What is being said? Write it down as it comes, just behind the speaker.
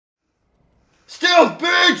Stealth,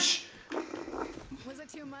 bitch! Was it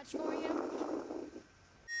too much for you?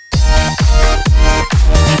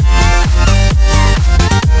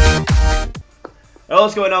 Hello,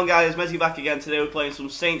 what's going on, guys? Mezzy back again. Today we're playing some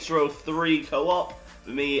Saints Row 3 co-op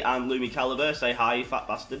with me and Lumi Caliber. Say hi, you fat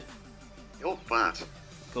bastard. You're fat.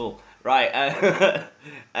 Cool. Right,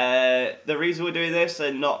 the reason we're doing this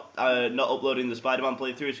and not uploading the Spider-Man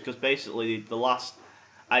playthrough is because basically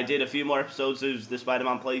I did a few more episodes of the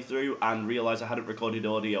Spider-Man playthrough and realised I hadn't recorded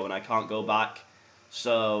audio and I can't go back.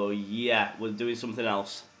 So yeah, we're doing something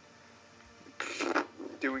else.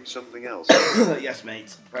 Doing something else? Yes,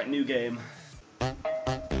 mate. Right, new game.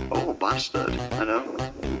 Oh, bastard. I know.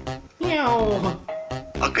 Meow.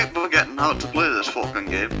 I keep forgetting how to play this fucking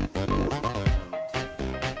game.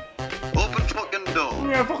 Open fucking door.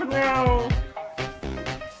 Yeah, fucking meow.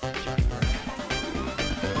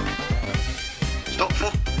 Stop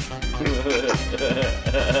fuck.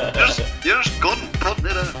 You're just gun putting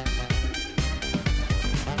it out.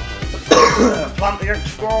 Plant the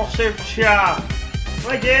explosive chat.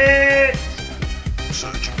 Like it.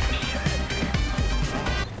 Search.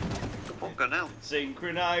 Fucking hell.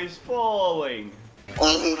 Synchronized falling.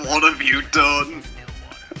 Oh, what have you done?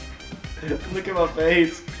 Look at my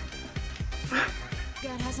face.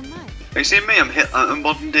 God has a mic. You see me? I'm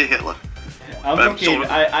modern day Hitler. I'm fucking. sort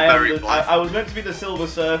of I was meant to be the Silver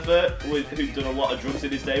Surfer who'd done a lot of drugs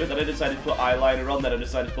in his day, but then I decided to put eyeliner on. Then I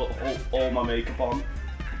decided to put all my makeup on.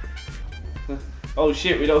 Oh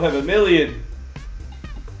shit! We don't have $1 million.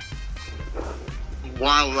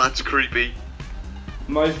 Wow, that's creepy.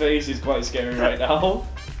 My face is quite scary right now.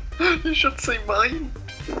 You should see mine.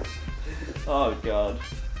 Oh god.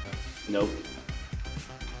 Nope.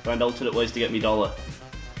 Find alternate ways to get me dollar.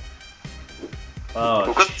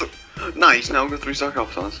 Oh. Nice, now we've got 3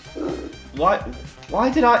 sarcophagus. Why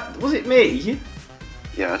did I? Was it me?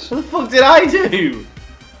 Yes. What the fuck did I do?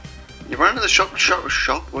 You ran into the shop,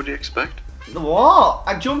 what do you expect? What?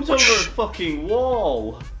 I jumped over a fucking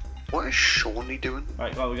wall. What is Shawnee doing?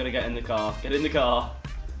 Right, come on, we gotta get in the car. Get in the car.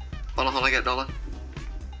 Hold on, I get dollar.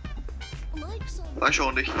 Bye,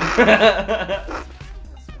 Shawnee. Look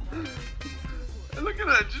at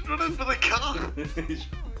her, just running for the car.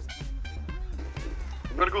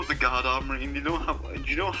 I'm gonna go with the guard armory, and do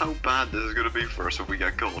you know how bad this is gonna be for us if we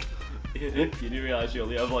get caught? You do realise you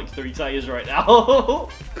only have like 3 tyres right now.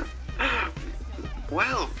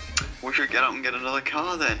 Well, we should get out and get another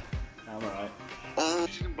car then. I'm alright. Oh,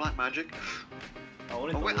 she's in black magic. Oh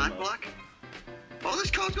wait, I'm black. Oh,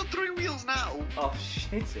 this car's got 3 wheels now. Oh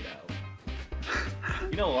shit it out.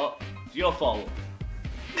 You know what? It's your fault.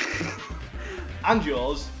 And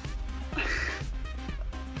yours.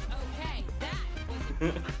 Okay, that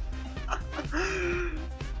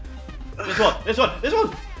was This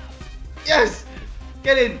one! Yes!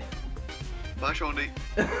 Get in! Bye, Shawnee.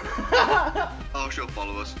 Oh, she'll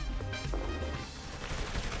follow us.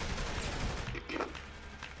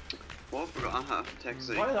 What?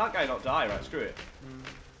 Taxi. Why did that guy not die? Right, screw it.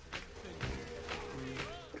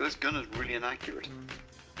 This gun is really inaccurate.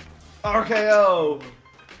 RKO!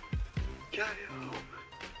 KO. I'm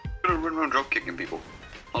gonna run around drop kicking people.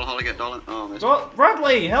 Hold on, I get dollar. Oh, this. What?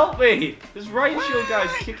 Bradley, help me! This riot shield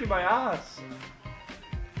guy's kicking my ass.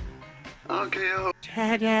 RKO.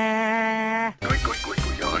 Ta-da! Quick.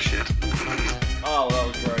 Oh, shit. Oh, that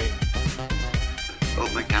was great. Oh,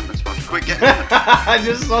 my camera's fucked. Quick, get in. I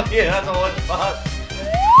just saw you, that's a one spot.